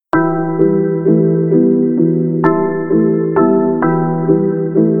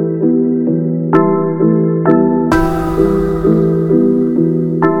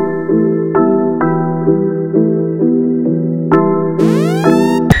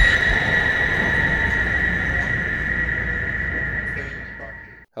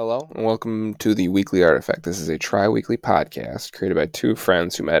Welcome to the Weekly Artifact. This is a tri-weekly podcast created by two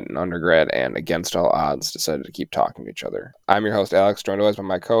friends who met in undergrad and, against all odds, decided to keep talking to each other. I'm your host, Alex, joined always by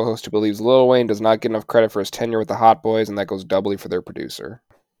my co-host who believes Lil Wayne does not get enough credit for his tenure with the Hot Boys, and that goes doubly for their producer.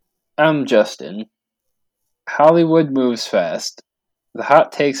 I'm Justin. Hollywood moves fast. The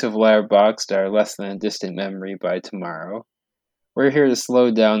hot takes of Letterboxd are less than a distant memory by tomorrow. We're here to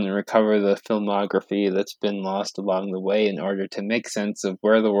slow down and recover the filmography that's been lost along the way in order to make sense of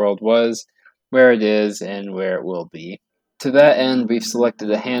where the world was, where it is, and where it will be. To that end, we've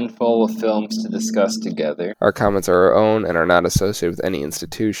selected a handful of films to discuss together. Our comments are our own and are not associated with any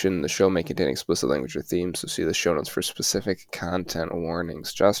institution. The show may contain explicit language or themes, so see the show notes for specific content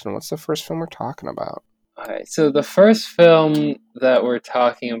warnings. Justin, what's the first film we're talking about? Alright, so the first film that we're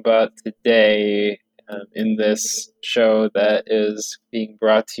talking about today in this show that is being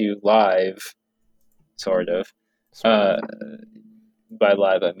brought to you live, sort of. By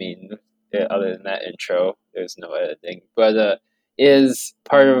live, I mean, other than that intro, there's no editing. But is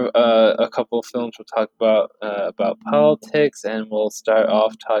part of a couple of films we'll talk about politics, and we'll start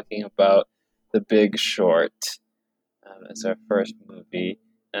off talking about The Big Short as our first movie.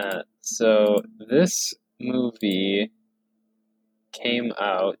 So this movie came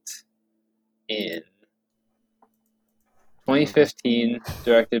out in 2015,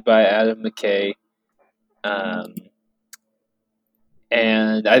 directed by Adam McKay.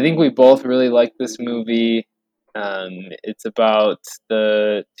 And I think we both really like this movie. It's about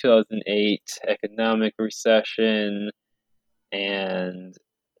the 2008 economic recession and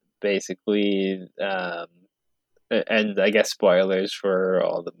basically, and I guess spoilers for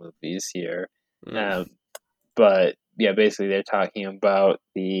all the movies here. But yeah, basically they're talking about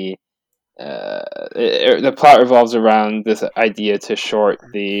the plot revolves around this idea to short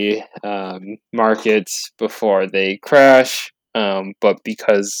the markets before they crash. But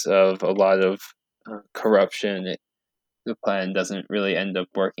because of a lot of corruption, the plan doesn't really end up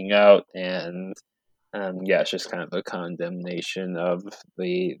working out, and it's just kind of a condemnation of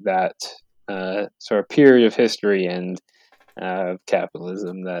that sort of period of history and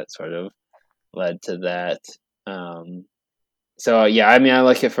capitalism that sort of led to that. I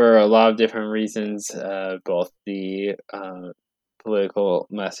like it for a lot of different reasons, both the political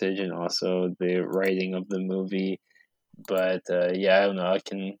message and also the writing of the movie. But I don't know. I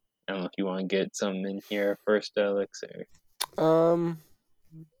don't know if you want to get some in here first, Alex.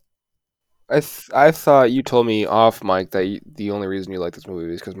 I thought you told me off mic that the only reason you like this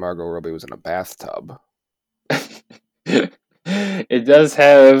movie is because Margot Robbie was in a bathtub. It does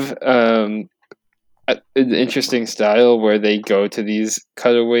have an interesting style where they go to these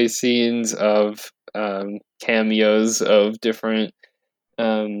cutaway scenes of cameos of different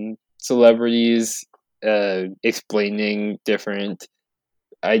celebrities explaining different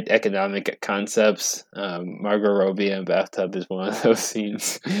economic concepts. Margot Robbie in a bathtub is one of those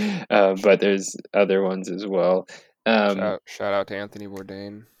scenes, but there's other ones as well. Shout out to Anthony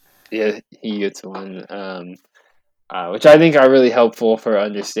Bourdain. Yeah, he gets one. Which I think are really helpful for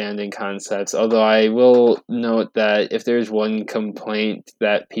understanding concepts. Although I will note that if there's one complaint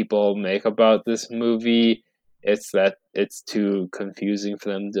that people make about this movie, it's that it's too confusing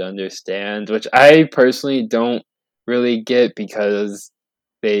for them to understand, which I personally don't really get because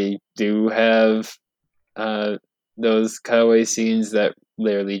they do have those cutaway scenes that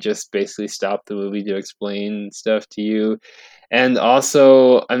literally just basically stop the movie to explain stuff to you. And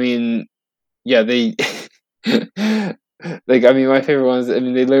also, I mean, yeah, they... my favorite ones, they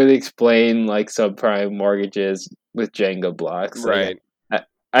literally explain, subprime mortgages with Jenga blocks. Right.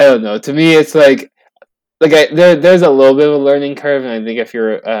 I don't know. To me, it's there's a little bit of a learning curve, and I think if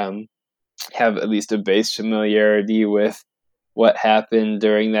you're have at least a base familiarity with what happened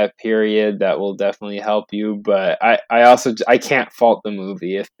during that period, that will definitely help you. But I can't fault the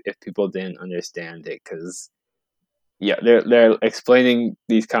movie if people didn't understand it, because they're explaining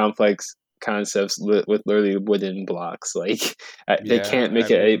these complex concepts with literally wooden blocks. They can't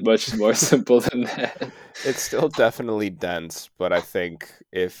make it much more simple than that. It's still definitely dense, but I think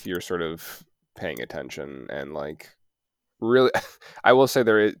if you're sort of paying attention and really, I will say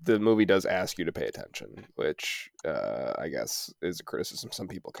the movie does ask you to pay attention, which I guess is a criticism some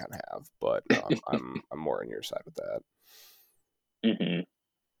people can have, but I'm more on your side with that. Mm-hmm.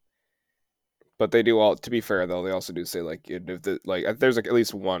 But they do all. To be fair, though, they also do say if there's at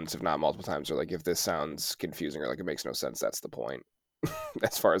least once, if not multiple times, or if this sounds confusing or it makes no sense, that's the point.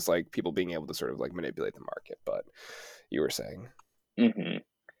 As far as people being able to sort of manipulate the market. But you were saying. Mm-hmm.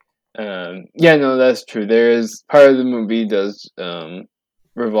 No, that's true. There is part of the movie does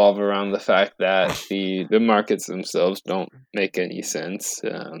revolve around the fact that the markets themselves don't make any sense.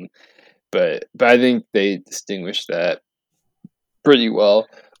 But I think they distinguish that pretty well.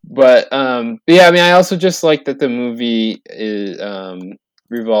 But yeah, I mean, I also just like that the movie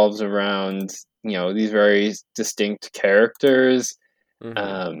revolves around these very distinct characters. Mm-hmm.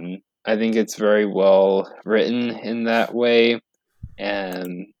 Um, I think it's very well written in that way,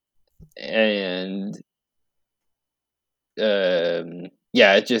 and and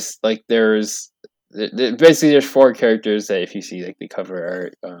yeah, it just like basically there's four characters that if you see like the cover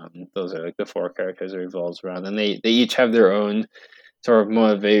art, those are like the four characters it revolves around, and they each have their own sort of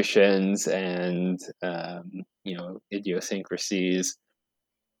motivations and idiosyncrasies,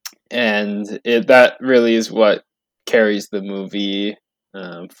 and that really is what carries the movie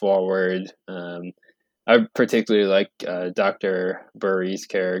forward. I particularly like Dr. Burry's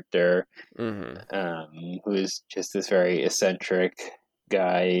character, Mm-hmm. who is just this very eccentric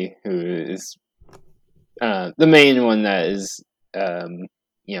guy who is the main one that is, um,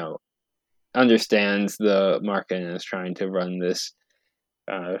 you know, understands the market and is trying to run this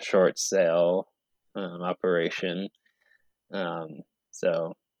short sale operation. Um,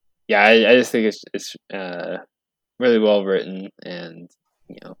 so yeah, I just think it's really well written, and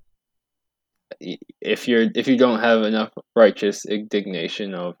you know, if you don't have enough righteous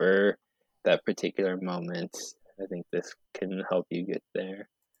indignation over that particular moment, I think this can help you get there.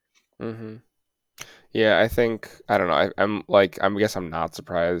 Mm-hmm. Yeah, I think I don't know. I'm like I guess I'm not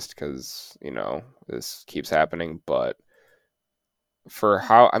surprised because this keeps happening, but for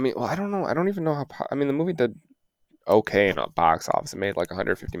how I mean, well, I don't know. I don't even know how. I mean, the movie did okay in a box office. It made like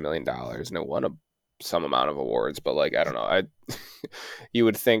 $150 million, and it won some amount of awards. But like I don't know. I you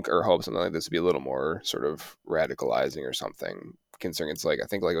would think or hope something like this would be a little more sort of radicalizing or something. Considering it's like I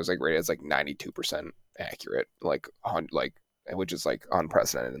think like it was like rated as like 92% accurate, like which is like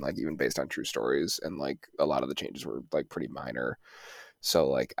unprecedented and like even based on true stories, and like a lot of the changes were like pretty minor. So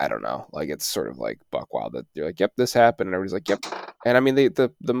like I don't know, like it's sort of like buck wild that you're like, yep, this happened, and everybody's like, yep. And I mean,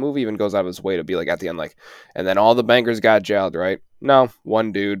 the movie even goes out of his way to be like at the end, like, and then all the bankers got jailed, right? No,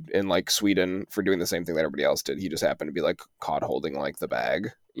 one dude in like Sweden for doing the same thing that everybody else did. He just happened to be like caught holding like the bag.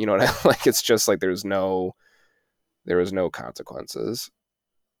 You know what I mean? Like it's just like there was no consequences.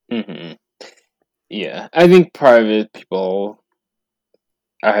 Hmm. Yeah, I think part of it, people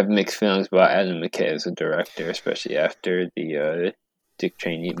I have mixed feelings about Adam McKay as a director, especially after the Dick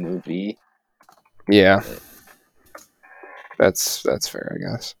Cheney movie. Yeah, But that's fair,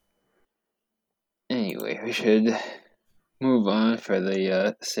 I guess. anyway, we should move on for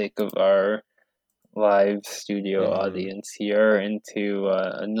the sake of our live studio Hmm. audience here into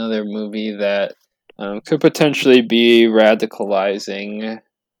another movie that could potentially be radicalizing.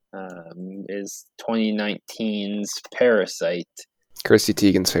 Is 2019's Parasite. Chrissy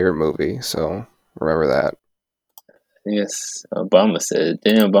Teigen's favorite movie, so remember that. I guess Obama said,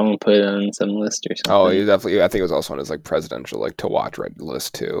 didn't Obama put it on some list or Oh, something? he definitely. I think it was also on his like presidential like to watch red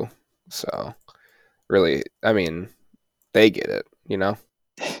list too. So really, I mean, they get it, you know.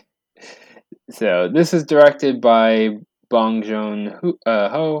 So this is directed by Bong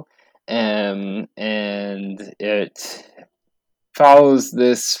Ho, and it follows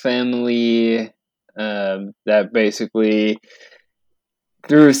this family that basically,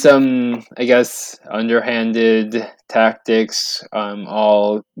 through some, I guess, underhanded tactics,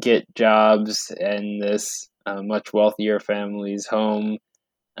 all get jobs in this much wealthier family's home,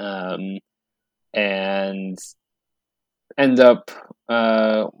 um, and end up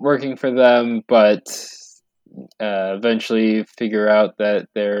working for them, but eventually figure out that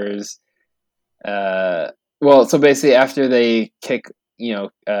there's well, so basically after they get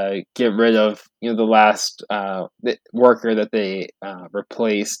rid of the last the worker that they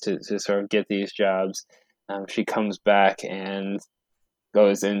replaced to sort of get these jobs, she comes back and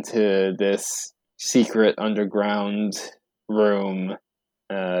goes into this secret underground room,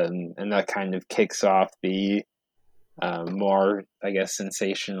 and that kind of kicks off the more, I guess,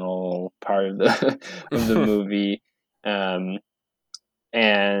 sensational part of the of the movie, um,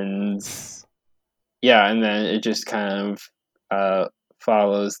 and yeah, and then it just kind of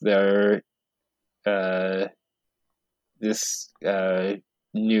follows their uh, this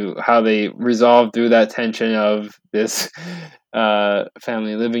new how they resolve through that tension of this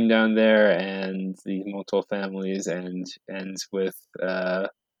family living down there and these multiple families, and ends with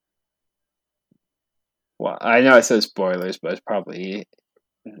well, I know I said spoilers, but it's probably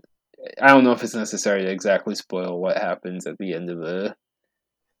I don't know if it's necessary to exactly spoil what happens at the end of the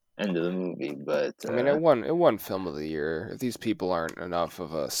movie, but I mean, it won film of the year. If these people aren't enough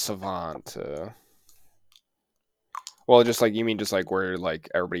of a savant to Well, just like you mean, just like where like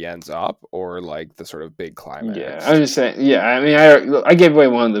everybody ends up, or like the sort of big Yeah, I'm climax. just saying. Yeah, I mean, I gave away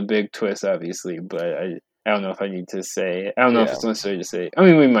one of the big twists, obviously, but I don't know if I need to say. I don't know if Yeah. it's necessary to say. I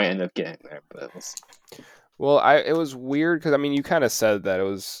mean, we might end up getting there, but we'll see. Well, it was weird because I mean, you kind of said that it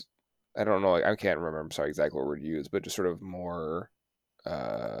was. I don't know. I can't remember. I'm sorry exactly what word you used, but just sort of more,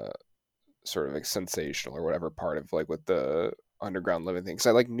 uh, sort of like sensational or whatever part of like with the underground living thing. Because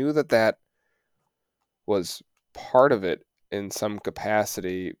I like knew that that was part of it in some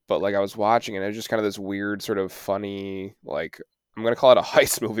capacity, but like I was watching it, it was just kind of this weird, sort of funny, like I'm gonna call it a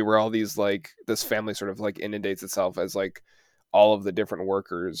heist movie where all these like this family sort of like inundates itself as like all of the different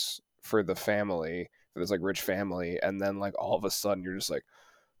workers for the family, for this like rich family, and then like all of a sudden you're just like,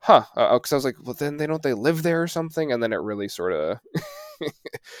 huh? Because I was like, well, then they live there or something, and then it really sort of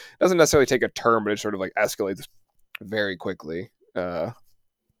doesn't necessarily take a turn, but it sort of like escalates very quickly.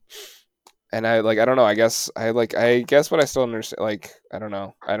 And I like I don't know. I guess what I still understand. Like I don't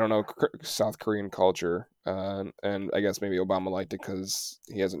know South Korean culture, and I guess maybe Obama liked it because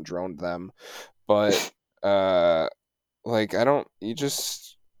he hasn't droned them. But uh, like I don't. You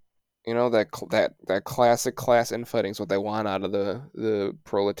just that classic class infighting is what they want out of the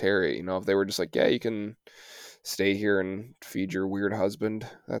proletariat. You know, if they were just like, yeah, you can stay here and feed your weird husband,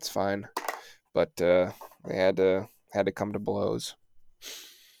 that's fine. But they had to come to blows.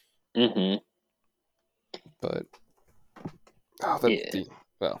 Mm-hmm. But oh, Yeah.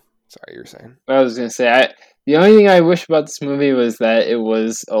 well, sorry, you were saying. I was gonna say, the only thing I wish about this movie was that it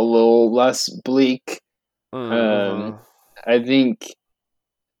was a little less bleak. Um, Mm-hmm. I think,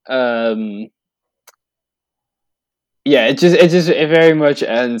 um, yeah, it very much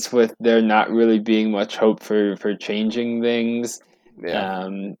ends with there not really being much hope for changing things. Yeah.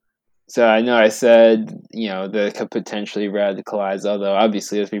 Um, so I know I said that could potentially radicalize, although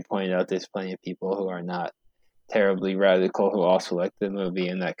obviously, as we pointed out, there's plenty of people who are not terribly radical who also like the movie,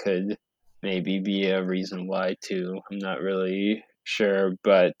 and that could maybe be a reason why too. I'm not really sure,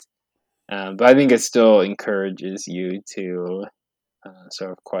 but I think it still encourages you to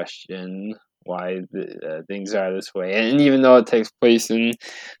sort of question why things are this way. And even though it takes place in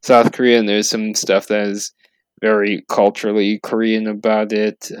South Korea, and there's some stuff that is very culturally Korean about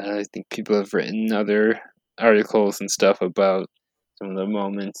it, I think people have written other articles and stuff about some of the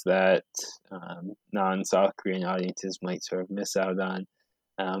moments that non-South Korean audiences might sort of miss out on.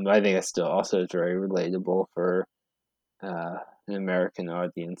 But I think it still also is very relatable for uh, an American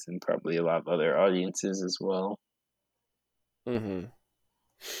audience and probably a lot of other audiences as well. Mm-hmm.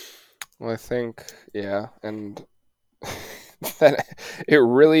 Well, I think yeah, and that it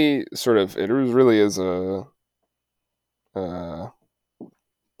really really is a uh,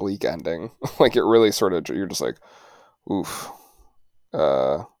 bleak ending. Like it really sort of you're just like, oof.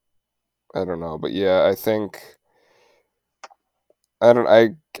 Uh, I don't know, but yeah, I think I don't.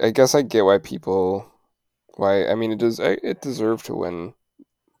 I guess I get why people why I mean it deserved to win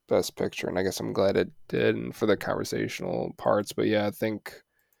Best Picture, and I guess I'm glad it did, and for the conversational parts. But yeah, I think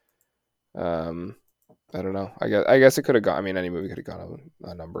um, I don't know. I guess it could have gone. I mean, any movie could have gone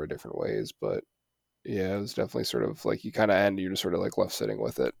a number of different ways, but yeah, it was definitely sort of like you kind of end. You're just sort of like left sitting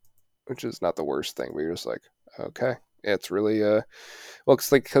with it, which is not the worst thing. But you're just like, okay, yeah, it's really well,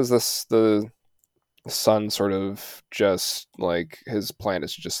 it's like because the son sort of just like his plan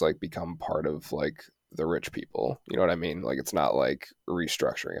is to just like become part of like the rich people. You know what I mean? Like it's not like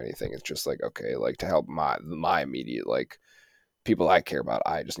restructuring anything. It's just like okay, like to help my immediate like people I care about.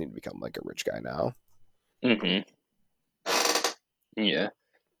 I just need to become like a rich guy now. Mm-hmm. Yeah.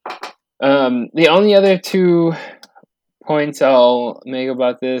 The only other 2 points I'll make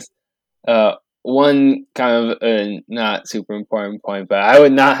about this, uh, one kind of a not super important point, but I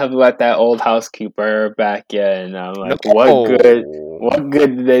would not have let that old housekeeper back in. I'm No. like, what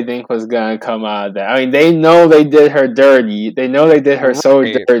good did they think was gonna come out of that? I mean, they know they did her dirty. They know they did her so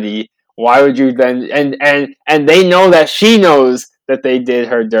Right. dirty. Why would you then? And they know that she knows that they did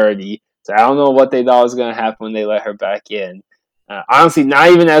her dirty. So I don't know what they thought was gonna happen when they let her back in. Honestly,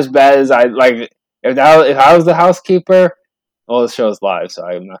 not even as bad as I like. If I was the housekeeper, well, the show's live, so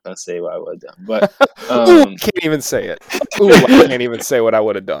I'm not gonna say what I would have done. But Ooh, I can't even say it. Ooh, I can't even say what I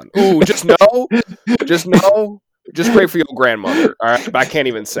would have done. Ooh, just know, just pray for your grandmother. All right, but I can't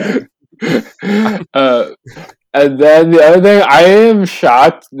even say. uh, and then the other thing, I am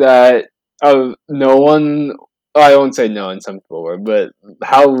shocked that no one. Oh, I won't say no one. Some people were, but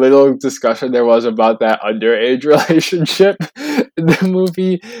how little discussion there was about that underage relationship in the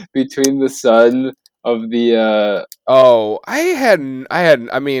movie between the son of the Oh, I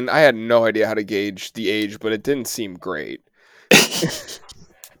mean, I had no idea how to gauge the age, but it didn't seem great.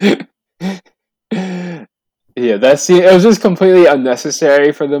 yeah, Yeah, that scene, it was just completely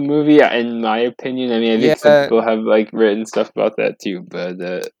unnecessary for the movie, in my opinion. I mean, I think some Yeah, people have like written stuff about that too, but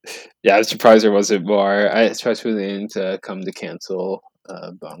yeah, I'm surprised there wasn't more. I especially they didn't come to cancel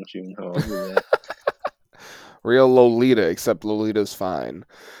Bong Joon Ho over that. real Lolita, except Lolita's fine.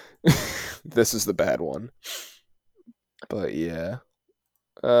 This is the bad one. But yeah.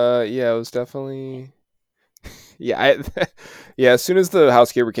 Yeah, it was definitely yeah, yeah, as soon as the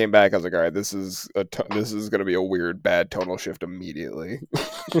housekeeper came back, I was like, all right, this is going to be a weird bad tonal shift immediately.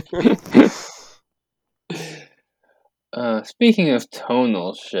 Speaking of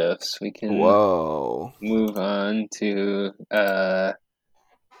tonal shifts, we can Whoa. move on to the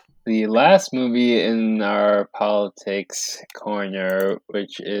last movie in our politics corner,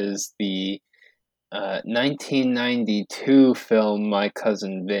 which is the 1992 film My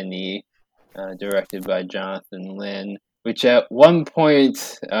Cousin Vinny, directed by Jonathan Lynn, which at one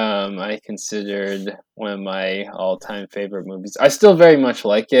point I considered one of my all time favorite movies. I still very much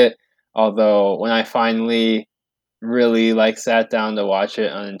like it, although when I finally really like sat down to watch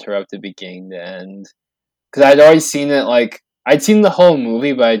it uninterrupted beginning to end, because I'd always seen it like I'd seen the whole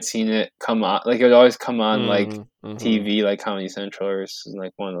movie, but I'd seen it come on like it would always come on like Mm-hmm. TV, like Comedy Central or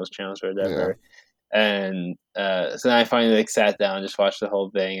like one of those channels or Yeah. whatever. And so then I finally like sat down and just watched the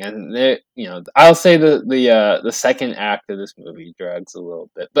whole thing. And there, I'll say the second act of this movie drags a little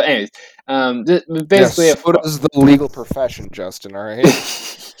bit. But anyways, basically, Yes, so does the legal profession, Justin, all right?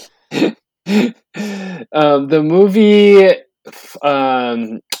 the movie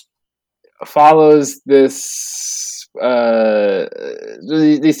um, follows this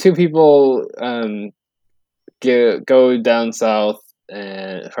these two people go down south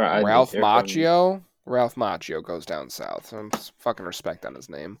and for I think Ralph they're from Macchio? Ralph Macchio goes down south. Some fucking respect on his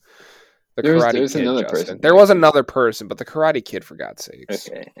name. The Karate there's Kid, another Justin. person There there was too. another person, but the Karate Kid, for God's sakes.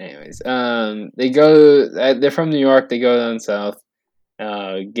 Okay. Anyways, they go. They're from New York. They go down south.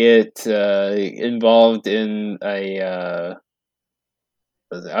 Get involved in a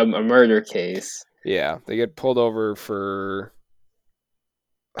murder case. Yeah, they get pulled over for.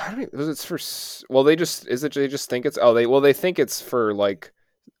 I don't even, was it for? Well, they just is it? They just think it's. They think it's for like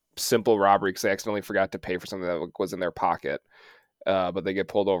simple robbery because they accidentally forgot to pay for something that was in their pocket. But they get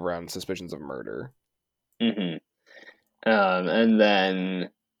pulled over on suspicions of murder. Hmm. And then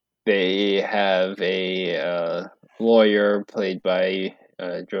they have a lawyer played by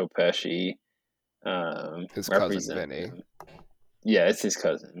Joe Pesci His cousin represent Vinny. them. Yeah, it's his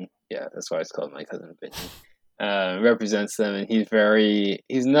cousin. Yeah, that's why it's called My Cousin Vinny. Represents them, and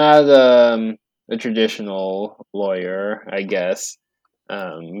he's not a traditional lawyer, I guess,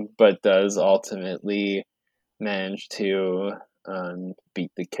 but does ultimately manage to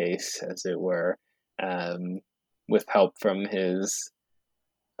beat the case, as it were, um, with help from his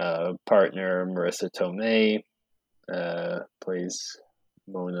partner Marissa Tomei, plays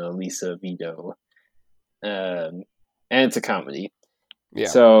Mona Lisa Vito, and it's a comedy. Yeah.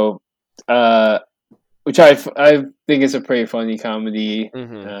 So, uh, which I think is a pretty funny comedy,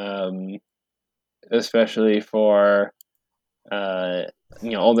 Mm-hmm. um, especially for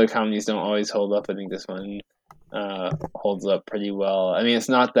older comedies don't always hold up. I think this one holds up pretty well. I mean, it's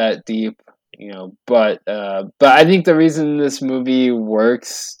not that deep, but I think the reason this movie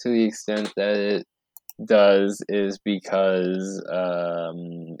works to the extent that it does is because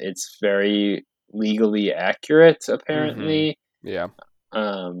it's very legally accurate. Mm-hmm. Apparently, Yeah.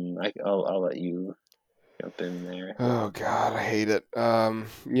 I'll let you jump in there. Oh God, I hate it.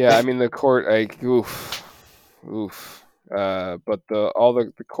 Yeah, I mean the court, like, oof. But all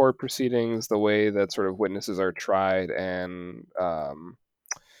the court proceedings, the way that sort of witnesses are tried and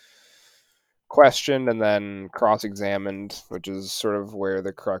questioned and then cross-examined, which is sort of where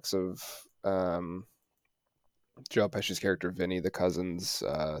the crux of Joe Pesci's character Vinny, the cousin's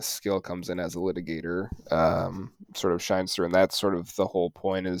skill comes in as a litigator, sort of shines through, and that's sort of the whole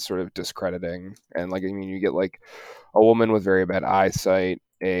point is sort of discrediting and like I mean you get like a woman with very bad eyesight,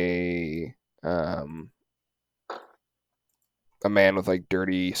 um, a man with like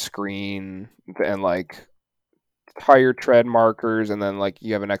dirty screen and like tire tread markers, and then like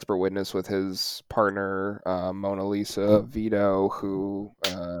you have an expert witness with his partner Mona Lisa Vito, who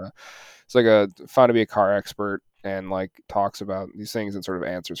is like a found to be a car expert and like talks about these things and sort of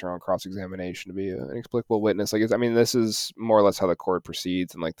answers her own cross examination to be an inexplicable witness. Like, I mean, this is more or less how the court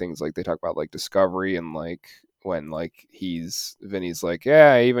proceeds, and like things like they talk about like discovery and like when like Vinny's like,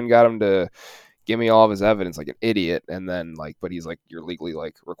 yeah, I even got him to give me all of his evidence like an idiot, and then like but he's like you're legally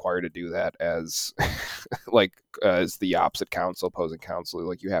like required to do that as like as the opposite counsel opposing counsel,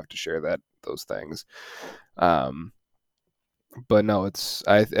 like you have to share those things. um But no, it's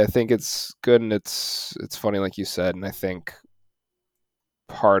I think it's good, and it's funny like you said, and I think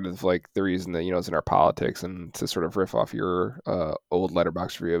part of like the reason that it's in our politics, and to sort of riff off your old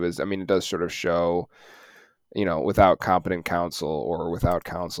letterbox review, is I mean it does sort of show without competent counsel or without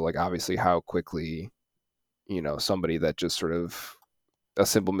counsel, like obviously how quickly somebody that just sort of a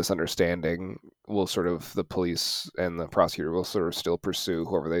simple misunderstanding will sort of the police and the prosecutor will sort of still pursue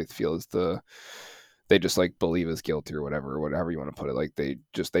whoever they feel is they just like believe is guilty or whatever you want to put it, like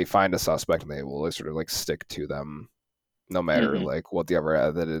they find a suspect and they will sort of like stick to them no matter Hmm. like what the other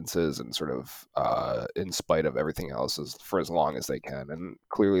evidence is, and sort of in spite of everything else, is for as long as they can. And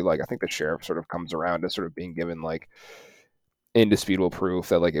clearly, like I think the sheriff sort of comes around to sort of being given like indisputable proof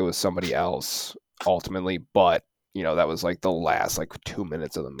that like it was somebody else ultimately, but that was like the last like 2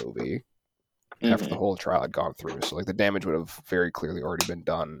 minutes of the movie after the Hmm. whole trial had gone through. So like the damage would have very clearly already been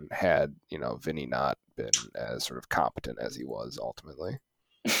done had Vinny not been as sort of competent as he was ultimately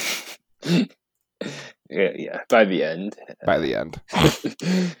Yeah. By the end, by the end.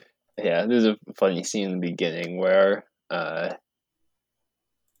 yeah, there's a funny scene in the beginning where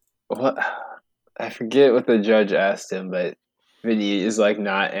what I forget what the judge asked him, but Vinny is like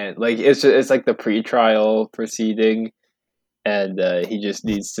not and like it's like the pre-trial proceeding, and he just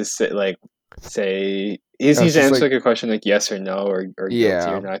needs to say I was he's just like, answering like a question like yes or no or guilty or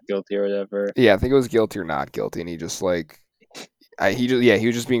yeah, not guilty or whatever. yeah, I think it was guilty or not guilty, and he just like he just he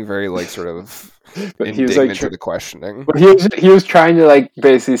was just being very like sort of But he was like indignant to the questioning. but he was trying to like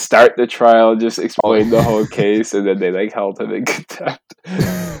basically start the trial, just Oh, explain the whole case, and then they like held him in contempt.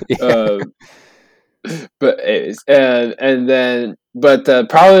 yeah. Um, but anyways, and then but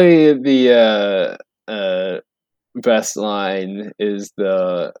probably the best line is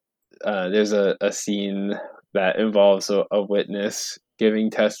there's a scene that involves a witness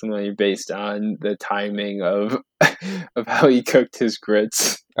giving testimony based on the timing of of how he cooked his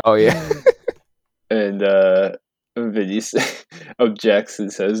grits, Oh yeah. and Vinny objects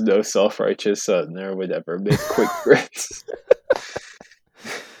and says no self-righteous son or whatever make quick grits.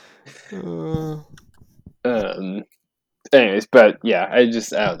 Uh, um Anyways, but yeah, I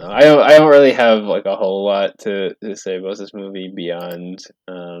don't know. I don't really have like a whole lot to say about this movie beyond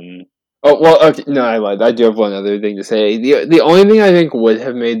oh well okay no I lied. I do have one other thing to say. The only thing I think would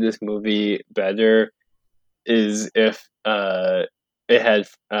have made this movie better is if it had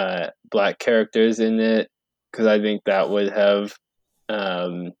black characters in it, because I think that would have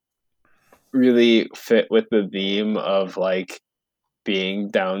um really fit with the theme of like being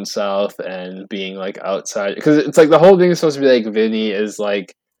down south and being like outside, because it's like the whole thing is supposed to be like Vinny is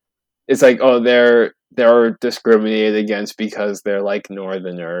like it's like oh they're discriminated against because they're like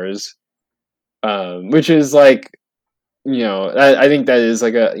northerners, which is like I think that is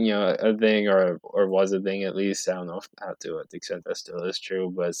like a a thing or was a thing at least. I don't know how to what extent that still is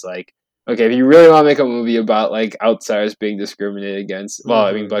true, but it's like okay, if you really want to make a movie about like outsiders being discriminated against, well,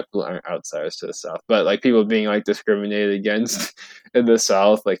 I mean mhm. black people aren't outsiders to the south, but like people being like discriminated against in the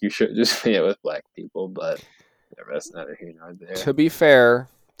south, like you should just make it with black people, but whatever, that's neither here nor there. To be fair,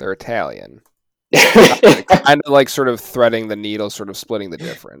 they're Italian. Kind of like sort of threading the needle, sort of splitting the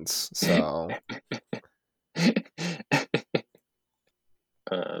difference. So,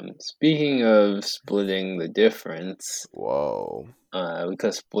 Speaking of splitting the difference, whoa. we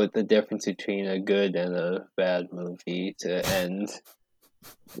could split the difference between a good and a bad movie to end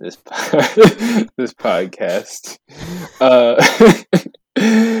this this podcast. Uh,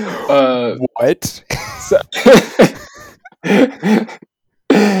 What? so,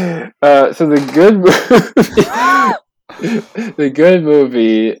 so the good movie, the good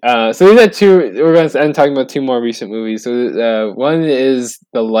movie. So these are two. We're going to end talking about two more recent movies. So one is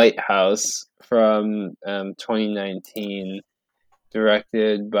The Lighthouse from 2019,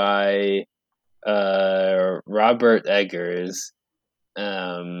 directed by Robert Eggers.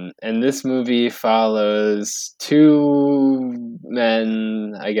 And this movie follows two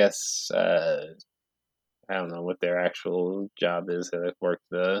men, I guess. I don't know what their actual job is. They like work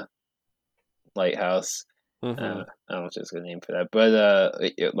the lighthouse. Hmm. I don't know what's a good name for that,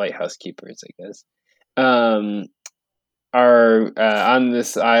 but lighthouse keepers, I guess. Um, are on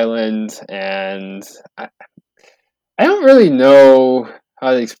this island, and I don't really know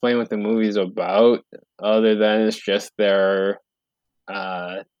how to explain what the movie's about, other than it's just their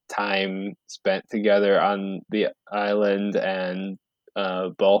time spent together on the island, and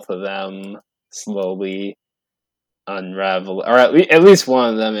both of them slowly unravel, or at least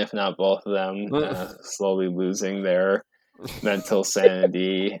one of them, if not both of them, slowly losing their mental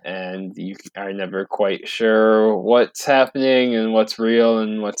sanity, and you are never quite sure what's happening and what's real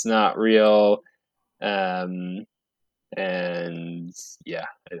and what's not real. Um, and yeah,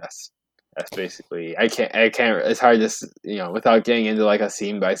 that's basically I can't. It's hard to without getting into like a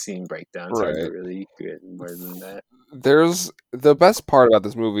scene by scene breakdown. It's hard to Right. really get more than that. There's the best part about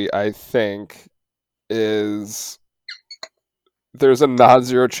this movie, I think, is there's a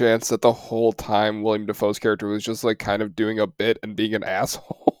non-zero chance that the whole time William Dafoe's character was just like kind of doing a bit and being an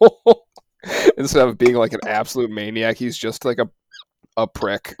asshole instead of being like an absolute maniac. He's just like a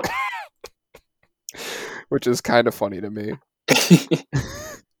prick, which is kind of funny to me.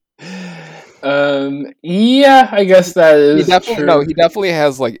 Yeah, I guess that He is definitely no, true. he definitely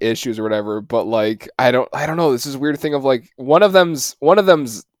has like issues or whatever, but like I don't know. This is a weird thing of like one of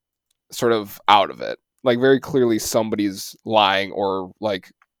them's sort of out of it. Like very clearly somebody's lying or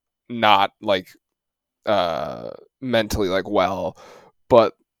like not like mentally like well,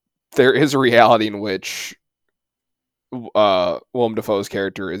 but there is a reality in which Willem Dafoe's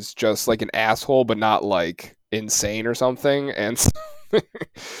character is just like an asshole, but not like insane or something, and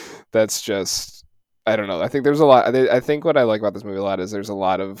that's just I don't know. I think there's a lot. I think what I like about this movie a lot is there's a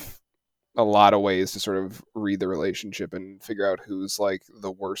lot of ways to sort of read the relationship and figure out who's like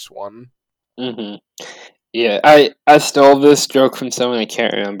the worst one. Hmm. Yeah, I stole this joke from someone, I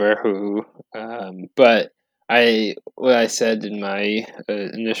can't remember who, but I what I said in my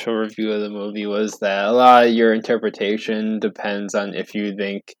initial review of the movie was that a lot of your interpretation depends on if you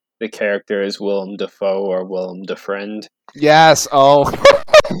think the character is Willem Dafoe or Willem Defriend. Yes. Oh,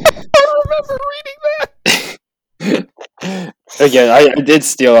 I remember reading that. Again, I did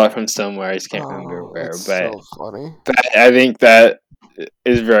steal that from somewhere. I just can't remember Oh, where, it's but so funny. I think that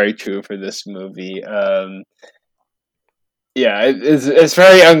is very true for this movie. Yeah, it's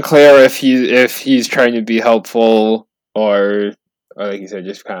very unclear if he's trying to be helpful or like you said,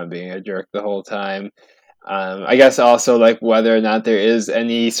 just kind of being a jerk the whole time. I guess also like whether or not there is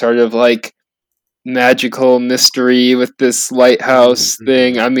any sort of like magical mystery with this lighthouse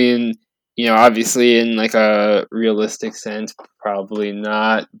thing. Mm-hmm. I mean, obviously in like a realistic sense, probably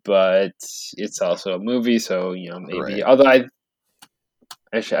not, but it's also a movie, so maybe. Right. Although I'm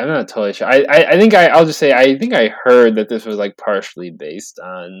not totally sure. I think I'll just say I think I heard that this was like partially based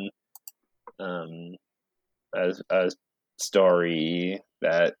on um a story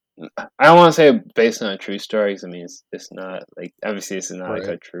that I don't want to say based on a true story because I mean it's not like obviously this is not like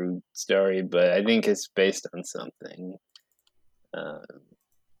Right. a true story, but I think it's based on something. Um,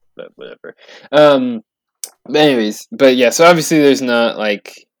 but whatever. But anyways, but yeah, so obviously there's not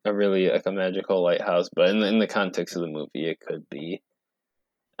like a really like a magical lighthouse, but in the context of the movie, it could be.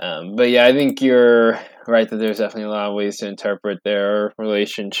 But yeah, I think you're right that there's definitely a lot of ways to interpret their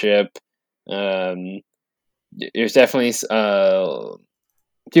relationship. Um, there's definitely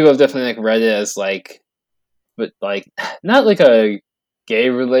people have definitely like read it as like, but like not like a gay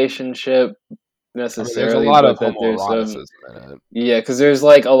relationship I mean, there's a necessarily, lot but of that there's homoeroticism in it, yeah, because there's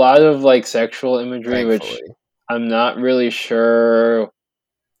like a lot of like sexual imagery, which thankfully. I'm not really sure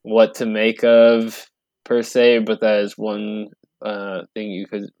what to make of per se, but that is one thing you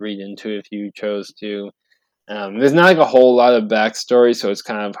could read into if you chose to. There's not like a whole lot of backstory, so it's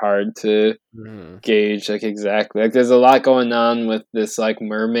kind of hard to Mm-hmm. gauge like exactly. Like, there's a lot going on with this like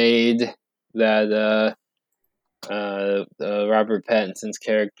mermaid that Robert Pattinson's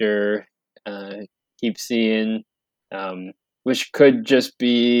character uh, keeps seeing, which could just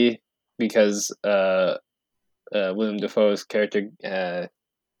be because William Defoe's character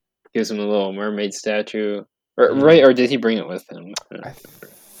gives him a little mermaid statue, or right? Mm. Or did he bring it with him? I don't I remember.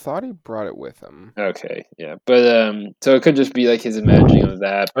 thought he brought it with him. Okay, yeah, but so it could just be like his imagining of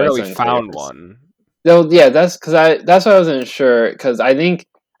that, Or but no, it's he unclear. found one. No, yeah, that's why I wasn't sure because I think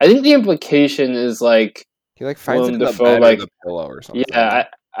the implication is like He like finds it Willem in the Dafoe bed or like the pillow or yeah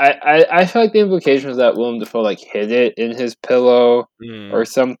something. I feel like the implication was that Willem Dafoe like hid it in his pillow or Mm.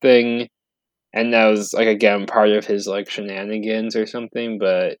 something, and that was like again part of his like shenanigans or something.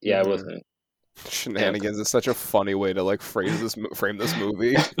 But yeah, I Mm-hmm. wasn't. Yeah. Shenanigans is such a funny way to like frame this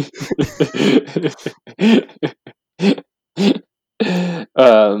movie.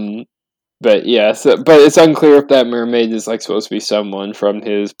 um, but yeah, but it's unclear if that mermaid is like supposed to be someone from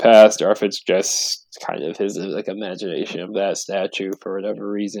his past or if it's just kind of his like imagination of that statue for whatever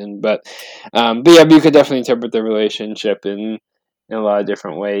reason. But yeah, you could definitely interpret the relationship in a lot of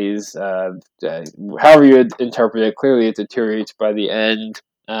different ways. However you would interpret it, clearly it deteriorates by the end.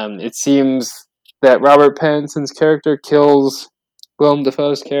 It seems that Robert Pattinson's character kills Willem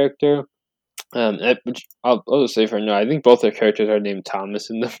Dafoe's character. Which I'll just say for now, I think both their characters are named Thomas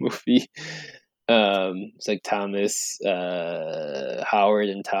in the movie. It's like Thomas Howard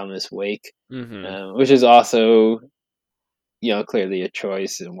and Thomas Wake, Mm-hmm. which is also clearly a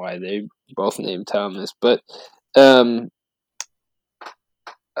choice and why they both named Thomas. But Um,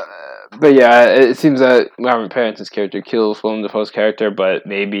 but yeah, it seems that Robert Pattinson's character kills Willem Dafoe's character, but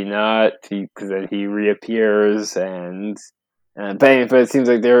maybe not because then he reappears and. But it seems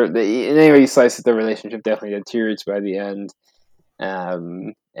like in any way you slice it, the relationship definitely deteriorates by the end.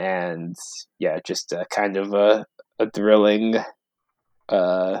 And yeah, just kind of a thrilling,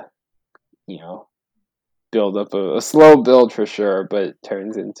 uh, you know, build up, a slow build for sure, but it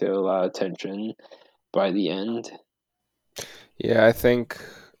turns into a lot of tension by the end. Yeah, I think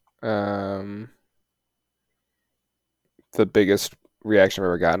the biggest reaction I've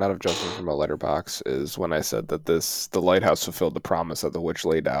ever gotten out of Justin from a letterbox is when I said that the lighthouse fulfilled the promise that The Witch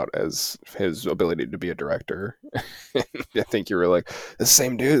laid out as his ability to be a director. I think you were like, the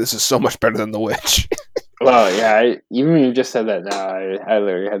same dude, this is so much better than The Witch. Well, yeah, even when you just said that now, I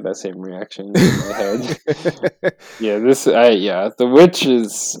literally had that same reaction in my head. Yeah, The Witch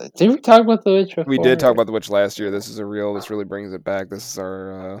is. Did we talk about The Witch We did before? talk about The Witch last year. This really brings it back. This is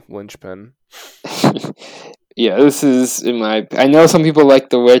our linchpin. Yeah, this is in my. I know some people like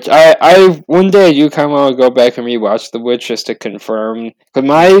The Witch. I one day I do kind of want to go back and rewatch The Witch just to confirm. But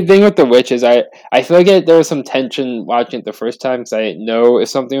my thing with The Witch is I feel like there was some tension watching it the first time because I didn't know if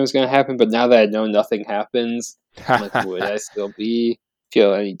something was going to happen. But now that I know nothing happens, I'm like, would I still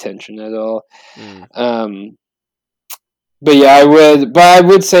feel any tension at all? Mm. But yeah, I would. But I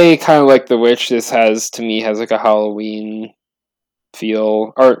would say kind of like The Witch. This has like a Halloween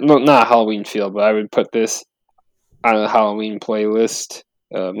feel, or no, not a Halloween feel. But I would put this on a Halloween playlist,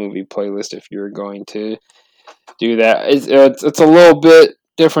 movie playlist, if you're going to do that. It's a little bit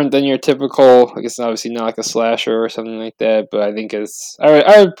different than your typical. Like it's obviously not like a slasher or something like that, but I think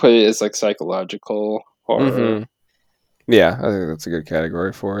I would put it as like psychological horror. Mm-hmm. Yeah, I think that's a good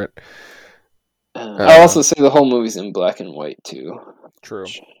category for it. I also say the whole movie's in black and white too. True.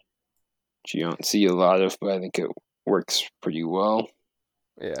 Which you don't see a lot of, but I think it works pretty well.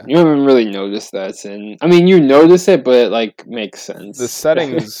 Yeah. You haven't really noticed that I mean, you notice it, but it like makes sense. The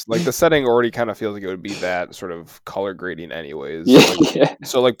settings, like the setting already kind of feels like it would be that sort of color grading anyways. Yeah, like, yeah.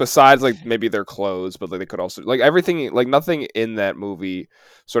 So like besides like maybe their clothes, but like they could also like everything, like nothing in that movie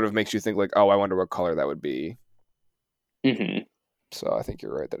sort of makes you think like, oh, I wonder what color that would be. Mm-hmm. So I think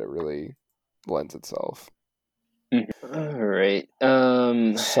you're right that it really lends itself. Mm-hmm. All right.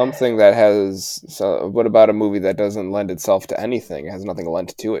 Something that has. So, what about a movie that doesn't lend itself to anything? It has nothing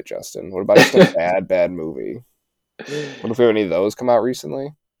lent to it, Justin. What about just a bad movie? What if we have any of those come out recently?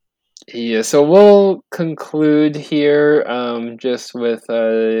 Yeah, so we'll conclude here just with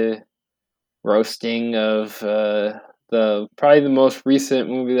a roasting of the probably the most recent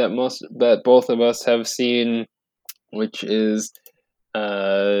movie that both of us have seen, which is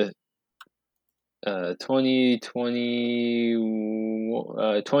uh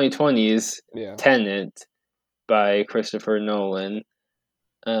 2020's Yeah. Tenet by Christopher Nolan.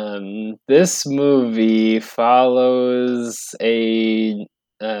 This movie follows The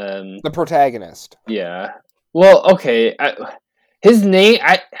protagonist. yeah. Well, okay. His name,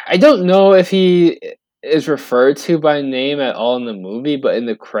 I don't know if he is referred to by name at all in the movie, but in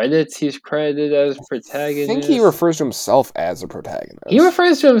the credits, he's credited as I think he protagonist. refers to himself as a He protagonist.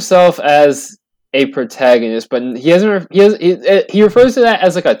 refers to himself as a protagonist, but he hasn't. He refers to that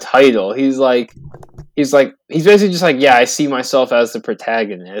as like a title. He's basically just like, yeah, I see myself as the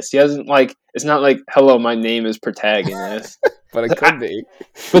protagonist. He doesn't like. It's not like, hello, my name is protagonist. But it could be.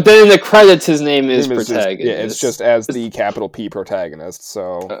 But then in the credits, his name is protagonist. Yeah, it's just as the capital P protagonist.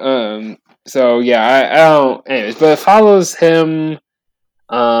 So So yeah, I don't. Anyways, but it follows him,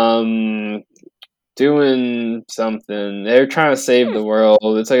 doing something. They're trying to save the world.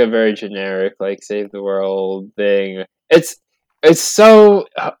 It's like a very generic, like save the world thing. It's so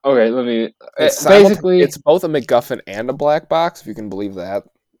okay. Let me. Basically, it's both a MacGuffin and a black box, if you can believe that.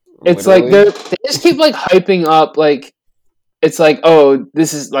 it's Literally. like they just keep like hyping up like. It's like, oh,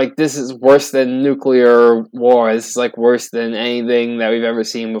 this is worse than nuclear war. This is like worse than anything that we've ever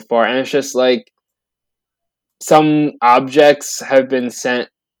seen before. And it's just like some objects have been sent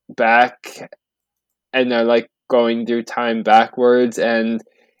back and they're like going through time backwards, and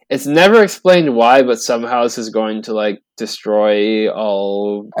it's never explained why, but somehow this is going to like destroy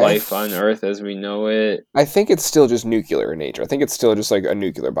all life on Earth as we know it. I think it's still just nuclear in nature. I think it's still just like a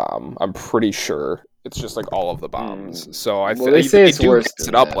nuclear bomb. I'm pretty sure it's just like all of the bombs. So they say it's worse gas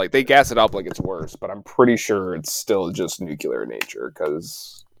than it up that. like they gas it up like it's worse, but I'm pretty sure it's still just nuclear in nature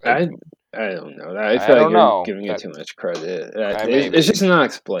because I don't know. I I feel like don't you're know. giving it too much credit. Maybe It's just not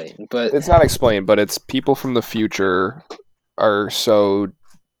explained. But it's not explained, but it's people from the future are so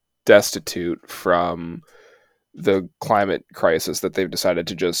destitute from the climate crisis that they've decided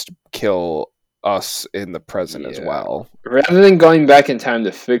to just kill us in the present as Yeah. well. Rather than going back in time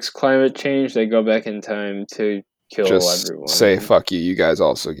to fix climate change, they go back in time to kill Just say everyone. fuck you. You guys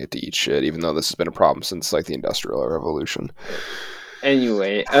also get to eat shit, even though this has been a problem since like the Industrial Revolution.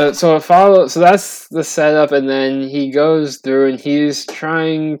 Anyway, so it follows. So that's the setup, and then he goes through and he's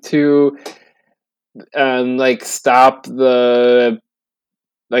trying to, like stop the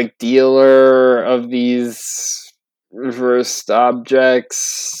like dealer of these reversed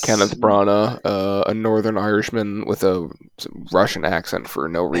objects. Kenneth Branagh, a Northern Irishman with a Russian accent for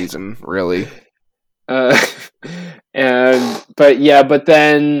no reason, really. Uh, but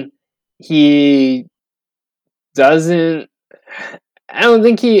then he doesn't. I don't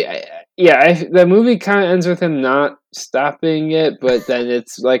think he. The movie kind of ends with him not stopping it, but then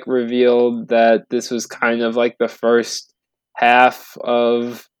it's like revealed that this was kind of like the first half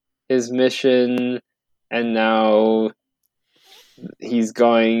of his mission, and now he's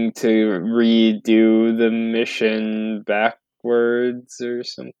going to redo the mission backwards or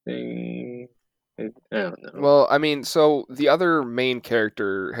something. I don't know. Well, I mean, so the other main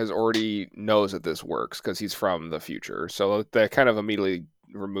character has already knows that this works because he's from the future. So that kind of immediately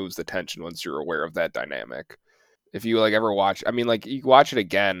removes the tension once you're aware of that dynamic. If you like ever watch, I mean, like you watch it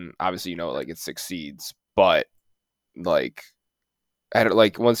again, obviously you know like it succeeds, but like I don't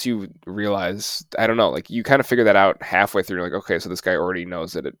like once you realize I don't know like you kind of figure that out halfway through. You're like, okay, so this guy already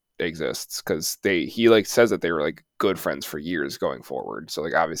knows that it exists because he like says that they were like good friends for years going forward. So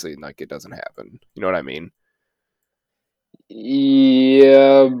like obviously like it doesn't happen. You know what I mean?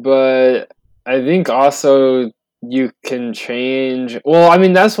 Yeah, but I think also you can change. Well, I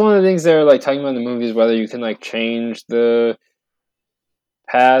mean, that's one of the things they're like talking about in the movies, whether you can like change the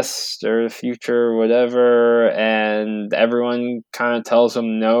past or the future or whatever, and everyone kind of tells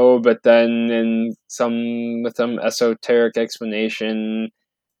him no, but then in some with some esoteric explanation,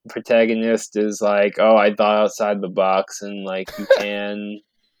 the protagonist is like, "Oh, I thought outside the box," and like you can.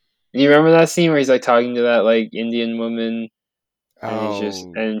 You remember that scene where he's like talking to that like Indian woman? Oh,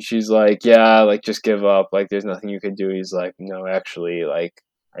 And she's like, yeah, like just give up. Like there's nothing you could do. He's like, no, actually, like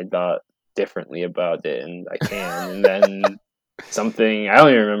I thought differently about it, and I can. And then something I don't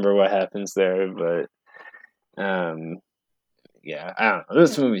even remember what happens there, but yeah, I don't know.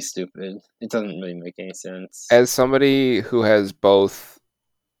 This movie's stupid. It doesn't really make any sense. as somebody who has both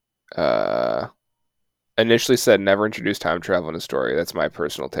uh, initially said never introduce time travel in a story, that's my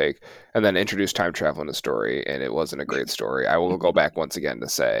personal take, and then introduce time travel in a story, and it wasn't a great story. I will go back once again to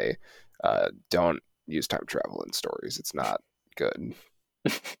say, don't use time travel in stories. It's not good.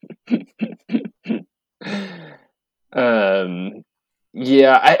 um,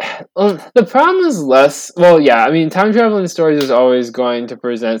 yeah, the problem is less. Well, yeah, I mean, time traveling stories is always going to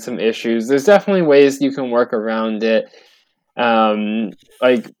present some issues. There's definitely ways you can work around it.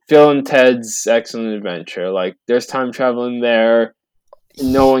 Like Bill and Ted's Excellent Adventure. Like, there's time traveling there.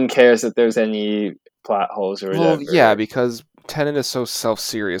 No one cares that there's any plot holes or Well, yeah, whatever. because Tenet is so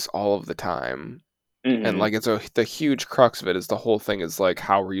self-serious all of the time. And Hmm. like the huge crux of it is the whole thing is like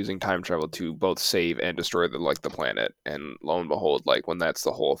how we're using time travel to both save and destroy the planet. And lo and behold, like when that's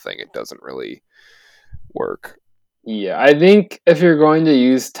the whole thing, it doesn't really work. Yeah, I think if you're going to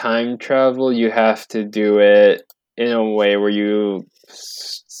use time travel, you have to do it in a way where you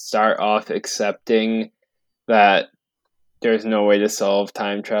start off accepting that there's no way to solve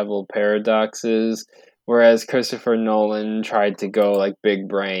time travel paradoxes. Whereas Christopher Nolan tried to go like big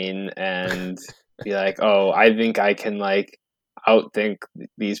brain and be like, "Oh, I think I can like outthink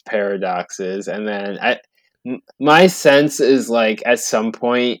these paradoxes." And then my sense is like at some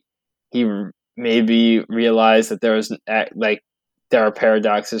point he maybe realized that there was like there are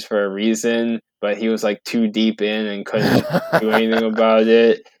paradoxes for a reason, but he was like too deep in and couldn't do anything about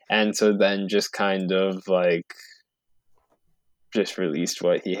it, and so then just kind of like just released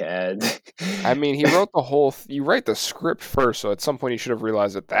what he had. I mean, he wrote the whole. You write the script first, so at some point you should have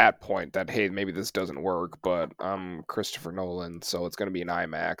realized at that point that hey, maybe this doesn't work. But I'm Christopher Nolan, so it's going to be an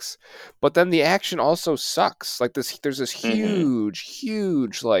IMAX. But then the action also sucks. Like this, there's this Hmm.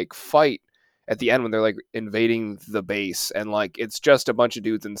 huge like fight at the end when they're like invading the base, and like it's just a bunch of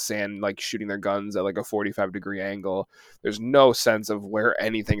dudes in sand like shooting their guns at like a 45-degree angle. There's no sense of where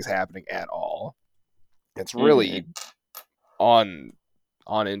anything's happening at all. It's Hmm. really on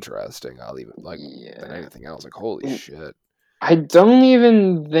uninteresting. I'll even like than Yeah. anything else. Like holy shit. I don't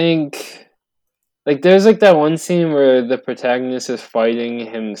even think like there's like that one scene where the protagonist is fighting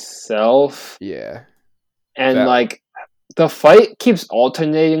himself Yeah, and that one. like the fight keeps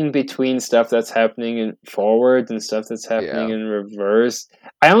alternating between stuff that's happening in forward and stuff that's happening Yeah, in reverse.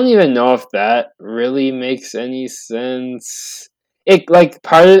 I don't even know if that really makes any sense. It like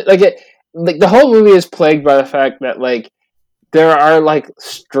part of like it like the whole movie is plagued by the fact that like there are like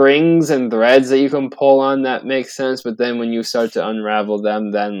strings and threads that you can pull on that make sense, but then when you start to unravel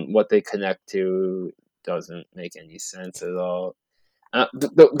them, then what they connect to doesn't make any sense at all.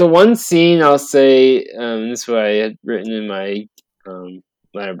 The one scene I'll say, this is what I had written in my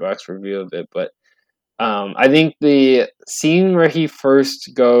Letterboxd review of it, but I think the scene where he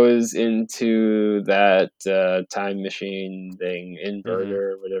first goes into that time machine thing, Mm-hmm.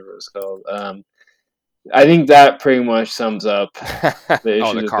 inverter, whatever it's called, I think that pretty much sums up the Oh, issues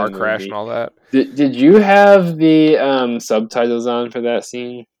the with the car crash and movie. all that. Did you have the subtitles on for that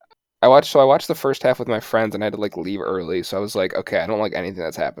scene? I watched the first half with my friends and I had to like leave early. So I was like, okay, I don't like anything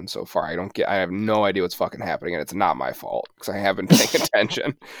that's happened so far. I have no idea what's fucking happening and it's not my fault because I haven't been paying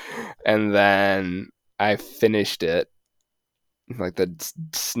attention. And then I finished it like the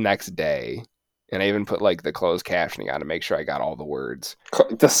next day. And I even put like the closed captioning on to make sure I got all the words.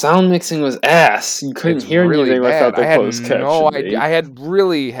 The sound mixing was ass. You couldn't It's hear really anything bad. without I the had closed no idea. captioning. I had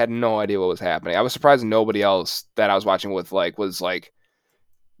really had no idea what was happening. I was surprised nobody else that I was watching with like was like,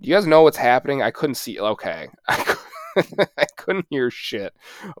 "You guys know what's happening?" I couldn't see. Okay, I couldn't hear shit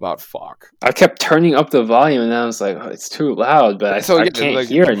about fuck. I kept turning up the volume, and I was like, oh, "It's too loud," but So I yeah, can't like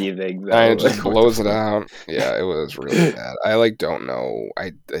hear anything I though. just Like, what the blows it fuck? out. Yeah, it was really bad. I like don't know.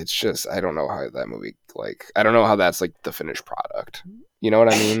 It's just I don't know how that movie like I don't know how that's like the finished product. You know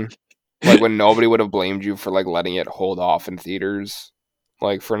what I mean? Like when nobody would have blamed you for like letting it hold off in theaters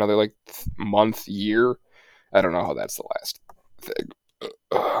like for another like month, year. I don't know how that's the last thing.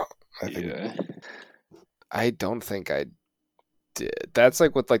 I think Yeah, I don't think I did. That's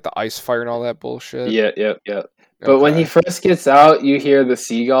like with like the ice fire and all that bullshit. yeah. But when he Okay. first gets out, you hear the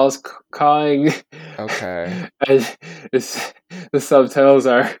seagulls cawing, Okay. and the subtitles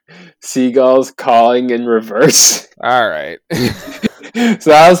are seagulls cawing in reverse. All right. So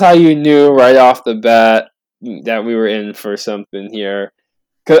that was how you knew right off the bat that we were in for something here.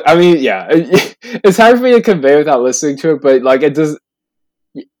 Cause I mean, yeah, it's hard for me to convey without listening to it, but like it does.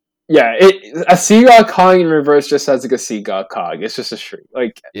 Yeah, a seagull cawing in reverse just sounds like a seagull cawing. It's just a shriek.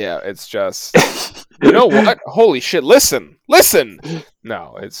 Like, Yeah, it's just you know what? Holy shit, listen. Listen.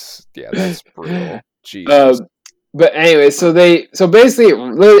 No, it's yeah, that's brutal. Jesus. um, but anyway, so basically,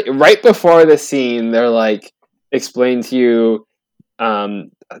 right before the scene, they're like explain to you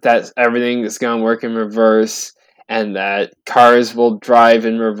that everything is going to work in reverse and that cars will drive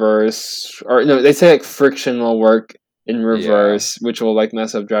in reverse, or no, they say like friction will work in Yeah. reverse, which will like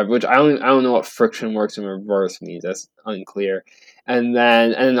mess up drive, which I don't know what friction works in reverse means. That's unclear. And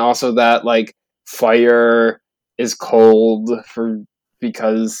then also that like fire is cold for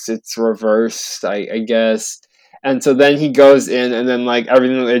because it's reversed, I guess. And so then he goes in, and then like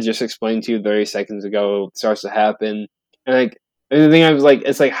everything that I just explained to you 30 seconds ago starts to happen. And like and the thing I was like,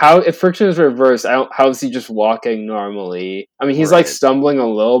 it's like how if friction is reversed, how is he just walking normally? I mean, he's like Right. stumbling a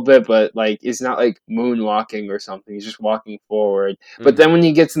little bit, but like it's not like moonwalking or something. He's just walking forward. But then when Mhm.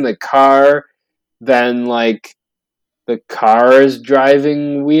 he gets in the car, then like the car is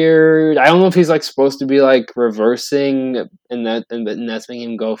driving weird. I don't know if he's like supposed to be like reversing and that's making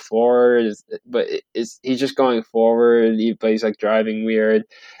him go forward, but he's just going forward. But he's like driving weird,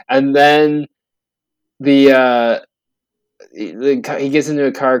 and then the he gets into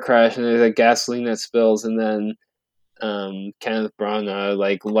a car crash and there's like gasoline that spills and then Kenneth Branagh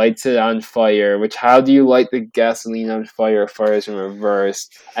like lights it on fire. Which how do you light the gasoline on fire? Fire is in reverse,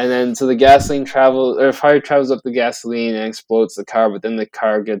 and then so the gasoline travels or fire travels up the gasoline and explodes the car. But then the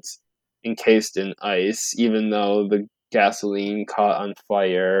car gets encased in ice, even though the gasoline caught on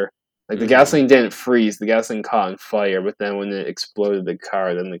fire. Like the Mhm. gasoline didn't freeze, the gasoline caught on fire. But then when it exploded the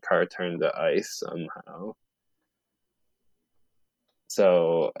car, then the car turned to ice somehow.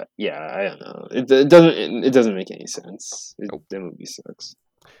 So yeah, I don't know. It doesn't make any sense. Nope. That movie sucks.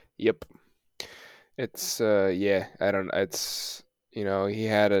 Yep. It's yeah, I don't it's you know, he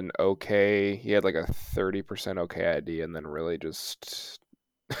had like a 30% okay idea and then really just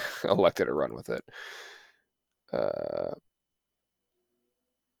elected to run with it. Uh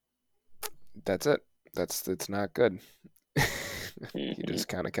that's it. It's not good. He Mhm. just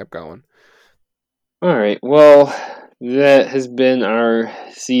kind of kept going. All right. Well, that has been our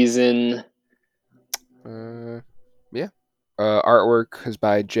season. Uh yeah. Artwork is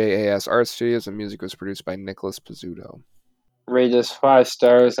by JAS Art Studios and music was produced by Nicholas Pizzuto. Rate us 5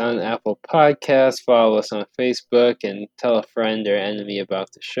 stars on Apple Podcasts. Follow us on Facebook and tell a friend or enemy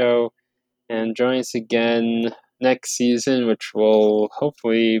about the show. And join us again next season, which will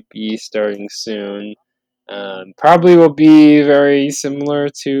hopefully be starting soon. Probably will be very similar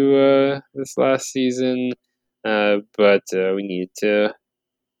to this last season, but we need to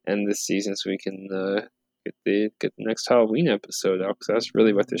end this season so we can get the next Halloween episode out, because that's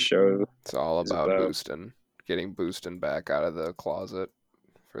really what the show It's all is about about. getting Boostin back out of the closet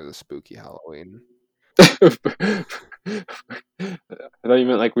for the spooky Halloween. I thought you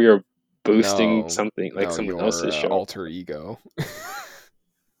meant like we were boosting No, something, like no, someone your else's show. alter ego,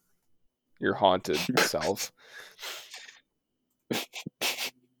 your haunted self.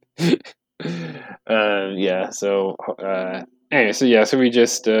 Yeah. So anyway, so we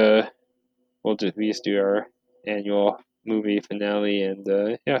just we just do our annual movie finale, and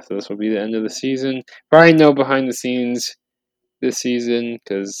yeah, so this will be the end of the season. Probably no behind the scenes this season,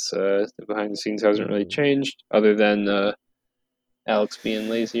 because the behind the scenes hasn't really changed, other than Alex being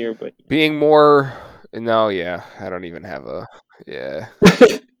lazier. But Being more. No, yeah. I don't even have a. Yeah.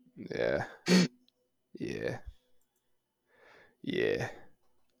 Yeah. Yeah. Yeah.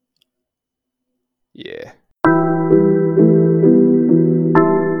 Yeah.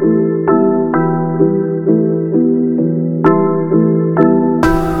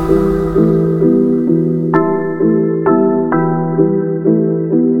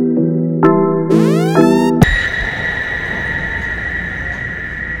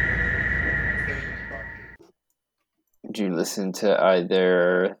 did you listen to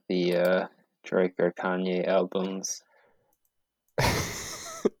either the Drake or Kanye albums?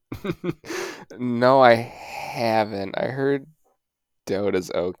 No, I haven't. I heard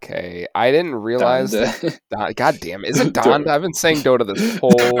Dota's okay. I didn't realize. Donda. God damn, is it Donda. Donda? I've been saying Dota this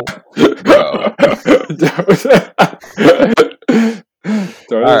whole. Bro. Dota's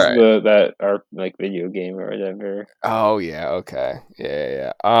Alright. that our like video game or whatever. Oh yeah, okay.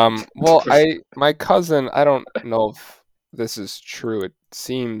 Yeah. Well, my cousin, I don't know if this is true. It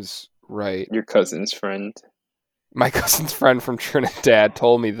seems right. Your cousin's friend. My cousin's friend from Trinidad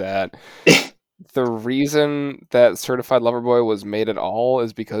told me that the reason that Certified Lover Boy was made at all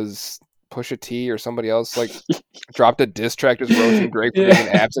is because Pusha T or somebody else like dropped a diss track just roasting Drake for being an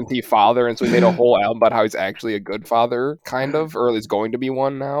absentee father, and so he made a whole album about how he's actually a good father, kind of, or is going to be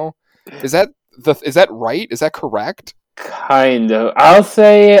one now. Is that right? Is that correct? Kind of. I'll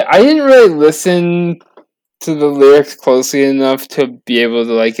say I didn't really listen to the lyrics closely enough to be able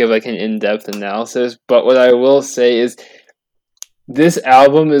to like give like an in-depth analysis, but what I will say is this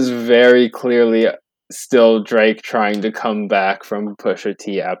album is very clearly still Drake trying to come back from Pusha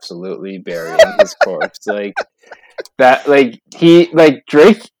T absolutely burying his corpse. Like that,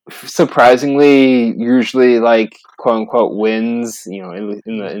 Drake surprisingly usually like quote unquote wins,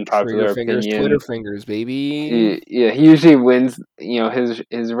 in popular Twitter opinion. fingers, baby. Yeah, he usually wins,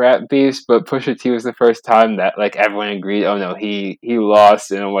 his rap beefs, but Pusha T was the first time that like everyone agreed, oh no, he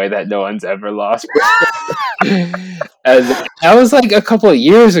lost in a way that no one's ever lost. And that was like a couple of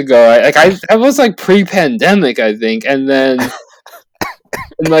years ago. That was like pre-pandemic, I think, and then.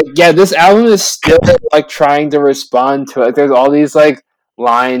 And like, yeah, this album is still like trying to respond to it. There's all these like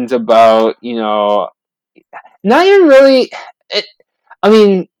lines about, not even really. It, I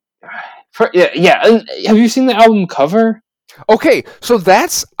mean, yeah. Have you seen the album cover? Okay, so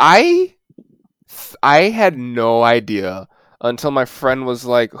I had no idea until my friend was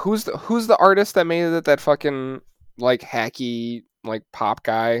like, "Who's the artist that made it? That fucking like hacky like pop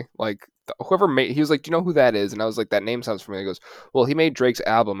guy, like whoever made." He was like, "Do you know who that is?" And I was like, "That name sounds familiar." He goes, "Well, he made Drake's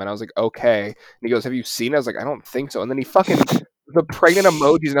album," and I was like, "Okay." And he goes, "Have you seen it?" I was like, "I don't think so." And then he fucking the pregnant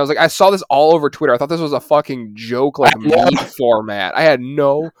emojis, and I was like, "I saw this all over Twitter. I thought this was a fucking joke, like meme format. I had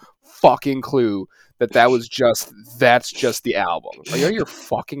no fucking clue that was that's just the album. Are you out of your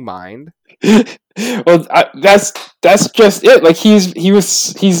fucking mind?" Well, that's just it. Like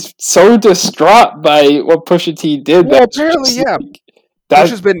he's so distraught by what Pusha T did. Well, apparently, yeah. That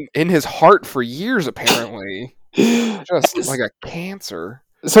Push has been in his heart for years, apparently. Just like a cancer.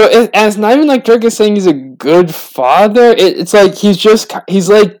 So and it's not even like Drake is saying he's a good father. It's like he's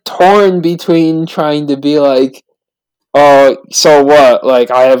like torn between trying to be like, oh, so what?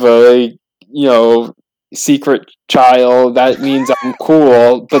 Like I have a secret child. That means I'm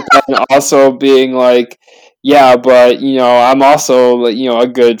cool. But then also being like, yeah, but I'm also like a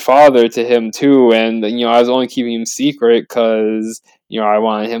good father to him too. And I was only keeping him secret because I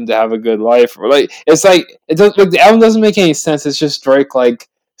wanted him to have a good life. Or like it's like it does. Like the album doesn't make any sense. It's just Drake like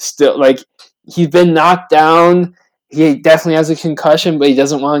still like he's been knocked down. He definitely has a concussion, but he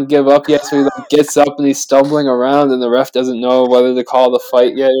doesn't want to give up yet. So he like gets up and he's stumbling around, and the ref doesn't know whether to call the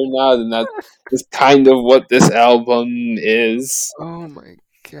fight yet or not. And that is kind of what this album is. Oh my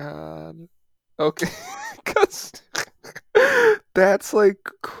god. Okay. Because that's like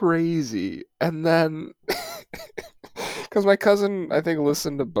crazy. And then. Because my cousin, I think,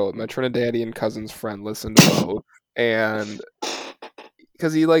 listened to both. My Trinidadian cousin's friend listened to both. And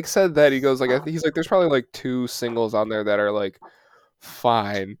because he like said that he goes like he's like there's probably like 2 singles on there that are like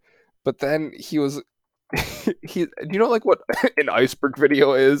fine, but then he was he do you know like what an iceberg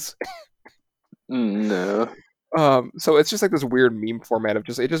video is? No. So it's just like this weird meme format of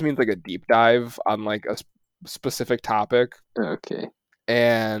just it just means like a deep dive on like a specific topic, Okay.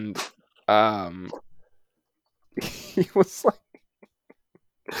 and he was like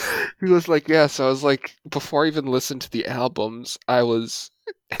he was like yeah. So I was like before I even listened to the albums, I did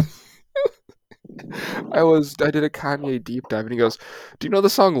a Kanye deep dive, and he goes, "Do you know the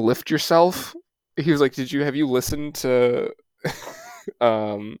song Lift Yourself?" He was like, have you listened to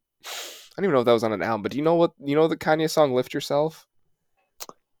I don't even know if that was on an album, but do you know the Kanye song Lift Yourself?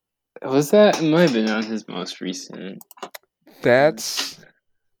 Was that? It might have been on his most recent. That's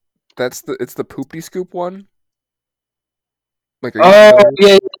it's the Poopty Scoop one. Like, are you Oh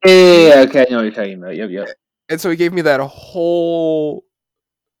familiar? yeah. Okay, I know what you're talking about. Yep. And so he gave me that whole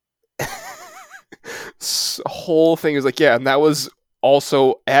whole thing. Is like, yeah, and that was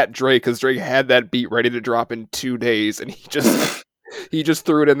also at Drake because Drake had that beat ready to drop in 2 days, and he just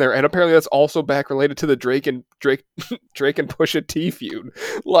threw it in there. And apparently, that's also back related to the Drake and Pusha T feud.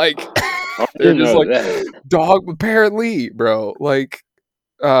 Like, I they're didn't just know like that. dog. Apparently, bro, like,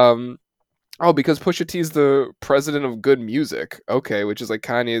 oh, because Pusha T's the president of good music. Okay, which is like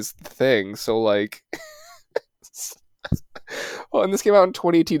Kanye's thing. So like, well, and this came out in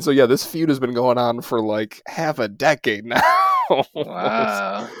 2018. So yeah, this feud has been going on for like half a decade now.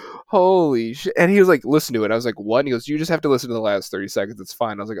 Wow. Holy shit! And he was like, "Listen to it." I was like, "What?" And he goes, "You just have to listen to the last 30 seconds. It's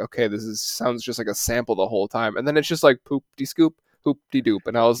fine." I was like, "Okay, sounds just like a sample the whole time." And then it's just like poop de scoop, poop de doop,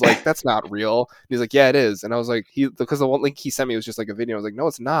 and I was like, "That's not real." And he's like, "Yeah, it is." And I was like, because the one link he sent me was just like a video. I was like, "No,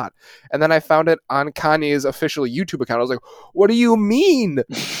 it's not." And then I found it on Kanye's official YouTube account. I was like, "What do you mean?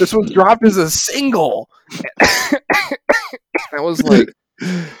 This was dropped as a single?" I was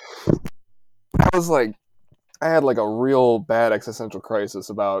like, I had like a real bad existential crisis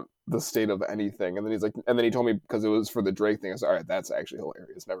about the state of anything. And then and then he told me because it was for the Drake thing. I said, all right, that's actually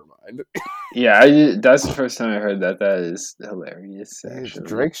hilarious. Never mind. Yeah, that's the first time I heard that. That is hilarious, actually.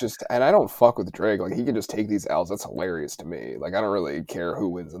 Drake's just, and I don't fuck with Drake. Like he can just take these L's. That's hilarious to me. Like I don't really care who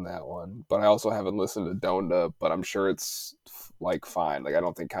wins in that one. But I also haven't listened to Donda, but I'm sure it's like fine. Like I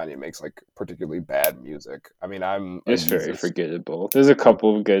don't think Kanye makes like particularly bad music. I mean, I'm a It's very Yeezus. forgettable. There's a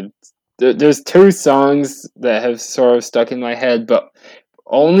couple of good. There's two songs that have sort of stuck in my head, but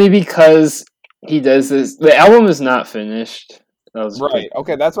only because he does this. The album is not finished. That was Right.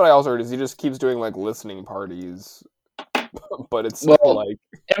 Okay, that's what I also heard is he just keeps doing like listening parties, but it's still well. like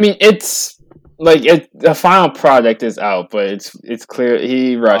I mean, it's like the final product is out, but it's clear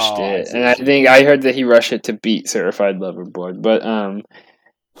he rushed oh, I it, see and I what you think mean. I heard that he rushed it to beat Certified Lover Boy. But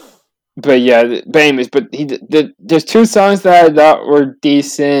yeah, but anyways, but there's two songs that I thought were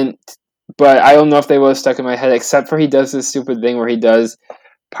decent, but I don't know if they would have stuck in my head, except for he does this stupid thing where he does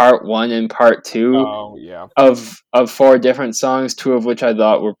part one and part two Oh yeah. of four different songs, two of which I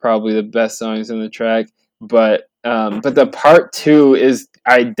thought were probably the best songs in the track. But the part two is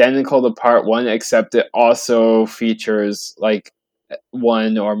identical to part one, except it also features like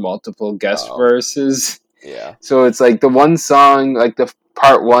one or multiple guest Oh verses. yeah. So it's like the one song, like the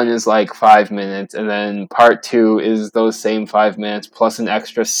part one is like 5 minutes, and then part two is those same 5 minutes plus an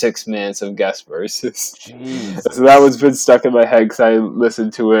extra 6 minutes of guest verses. So that Jesus. one's been stuck in my head because I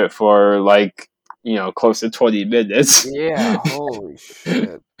listened to it for like close to 20 minutes. Yeah. Holy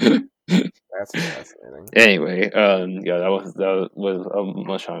shit. That's fascinating. Anyway, yeah, that was a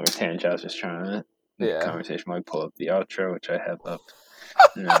much longer tangent. I was just trying to Yeah. conversation. Might pull up the outro, which I have up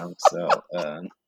now. So,